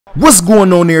What's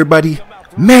going on, everybody?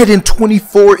 Madden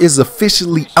 24 is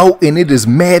officially out and it is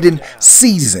Madden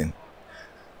season.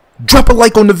 Drop a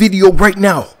like on the video right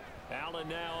now.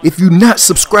 If you're not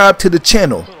subscribed to the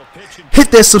channel,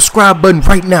 hit that subscribe button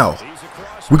right now.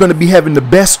 We're going to be having the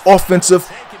best offensive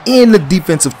and the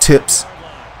defensive tips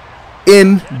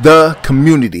in the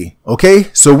community. Okay,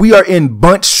 so we are in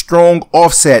bunch strong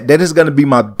offset. That is going to be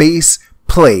my base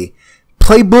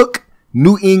playbook.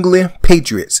 New England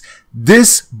Patriots.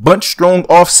 This bunch strong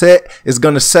offset is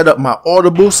going to set up my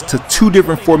audibles to two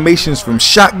different formations from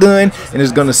shotgun, and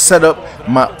is going to set up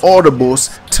my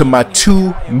audibles to my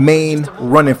two main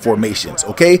running formations.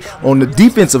 Okay, on the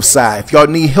defensive side, if y'all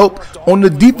need help on the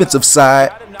defensive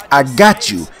side, I got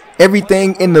you.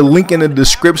 Everything in the link in the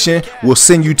description will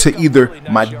send you to either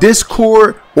my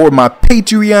Discord or my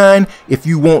Patreon if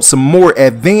you want some more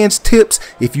advanced tips.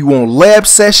 If you want lab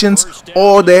sessions,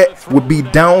 all that will be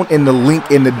down in the link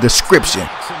in the description.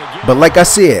 But like I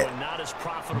said,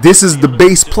 this is the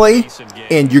base play,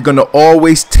 and you're going to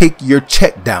always take your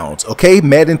check downs. Okay,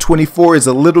 Madden 24 is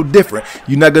a little different.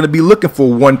 You're not going to be looking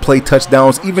for one play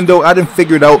touchdowns, even though I done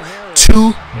figured out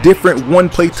two different one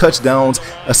play touchdowns,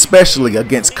 especially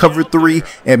against cover 3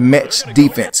 and match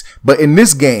defense. But in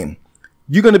this game,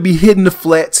 you're going to be hitting the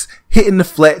flats.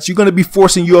 You're going to be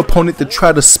forcing your opponent to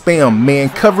try to spam man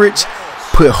coverage,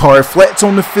 put hard flats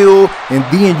on the field, and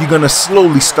then you're going to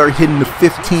slowly start hitting the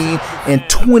 15 and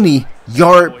 20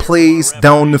 yard plays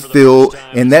down the field,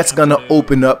 and that's going to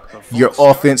open up your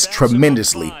offense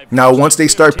tremendously. Now, once they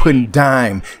start putting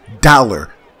dime,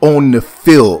 dollar on the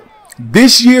field,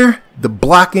 this year the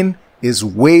blocking is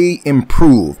way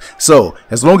improved. So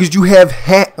as long as you have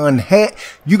hat on hat,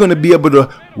 you're going to be able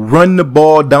to run the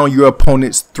ball down your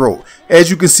opponent's throat. As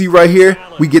you can see right here,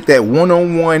 we get that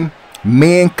one-on-one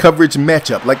man coverage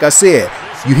matchup. Like I said,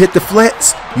 you hit the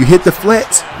flats,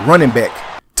 running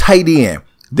back, tight end.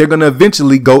 They're going to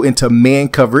eventually go into man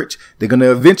coverage. They're going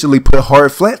to eventually put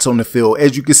hard flats on the field.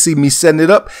 As you can see me setting it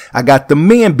up, I got the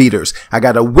man beaters. I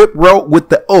got a whip route with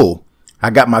the O. I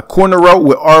got my corner route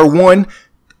with R1,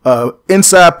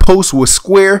 inside post with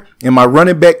square, and my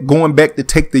running back going back to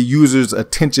take the user's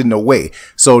attention away.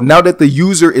 So now that the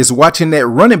user is watching that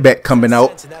running back coming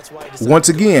out, once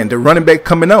again, the running back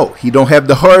coming out, he don't have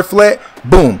the hard flat,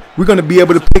 boom, we're going to be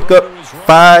able to pick up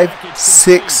 5,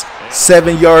 6,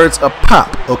 7 yards a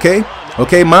pop. Okay,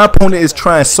 my opponent is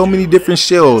trying so many different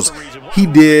shells. He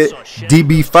did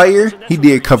DB fire, he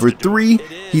did cover 3,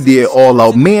 he did all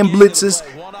out man blitzes.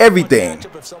 Everything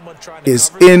is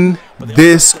in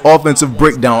this offensive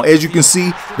breakdown. As you can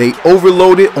see, they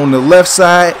overloaded on the left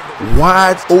side,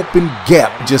 wide open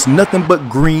gap, just nothing but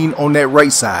green on that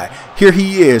right side. Here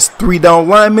he is, 3 down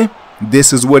lineman.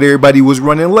 This is what everybody was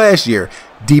running last year,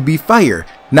 DB fire.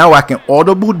 Now I can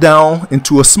audible down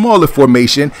into a smaller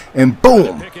formation, and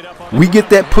boom, we get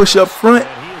that push up front,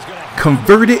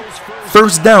 convert it,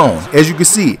 first down. As you can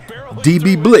see,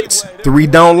 DB blitz, 3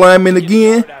 down linemen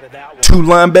again, 2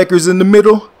 linebackers in the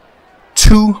middle,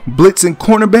 2 blitzing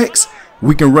cornerbacks.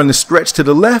 We can run the stretch to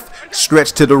the left,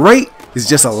 stretch to the right. It's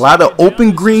just a lot of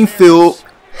open green field,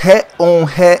 hat on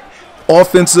hat,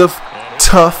 offensive,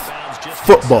 tough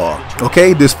football.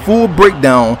 Okay, this full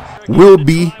breakdown will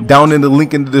be down in the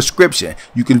link in the description.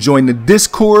 You can join the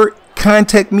Discord,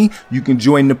 contact me. You can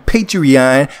join the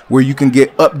Patreon, where you can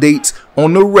get updates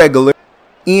on the regular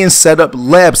and set up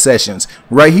lab sessions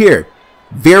right here.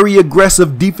 Very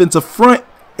aggressive defensive front.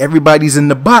 Everybody's in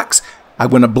the box. I'm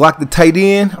going to block the tight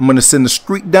end. I'm going to send the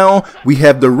streak down. We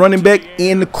have the running back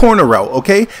and the corner route.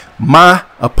 Okay, my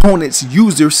opponent's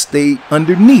user stayed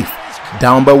underneath,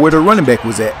 down by where the running back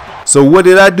was at. So what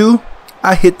did I do?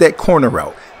 I hit that corner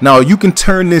route. Now you can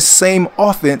turn this same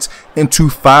offense into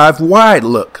 5 wide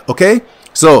look. Okay,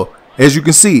 so as you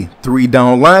can see, 3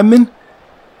 down linemen,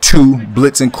 2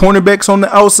 blitzing cornerbacks on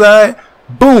the outside.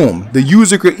 Boom, the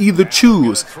user could either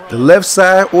choose the left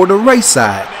side or the right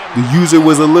side. The user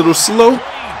was a little slow,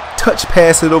 touch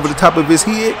pass it over the top of his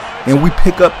head, and we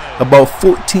pick up about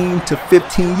 14 to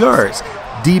 15 yards.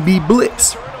 DB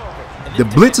blitz. The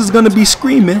blitz is going to be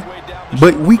screaming,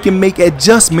 but we can make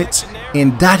adjustments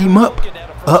and dot him up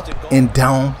and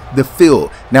down the field.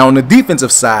 Now on the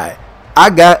defensive side, I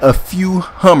got a few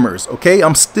hummers. Okay,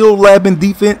 I'm still labbing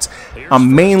defense.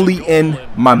 I'm mainly in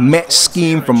my match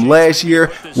scheme from last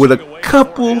year with a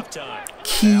couple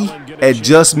key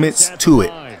adjustments to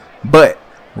it. But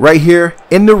right here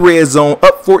in the red zone,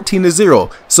 up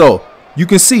 14-0. So you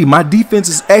can see my defense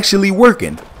is actually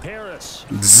working.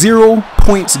 0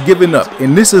 points given up,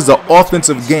 and this is an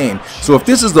offensive game. So if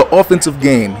this is the offensive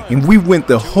game and we went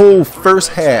the whole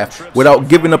first half without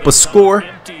giving up a score,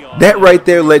 that right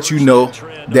there lets you know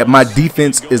that my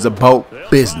defense is about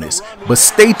business. But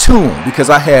stay tuned because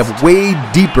I have way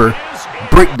deeper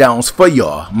breakdowns for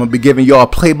y'all. I'm gonna be giving y'all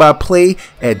play-by-play,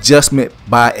 adjustment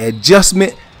by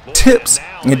adjustment tips,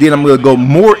 and then I'm gonna go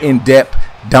more in depth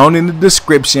down in the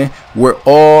description where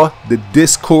all the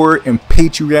Discord and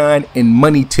Patreon and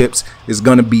money tips is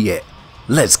gonna be at.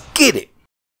 Let's get it.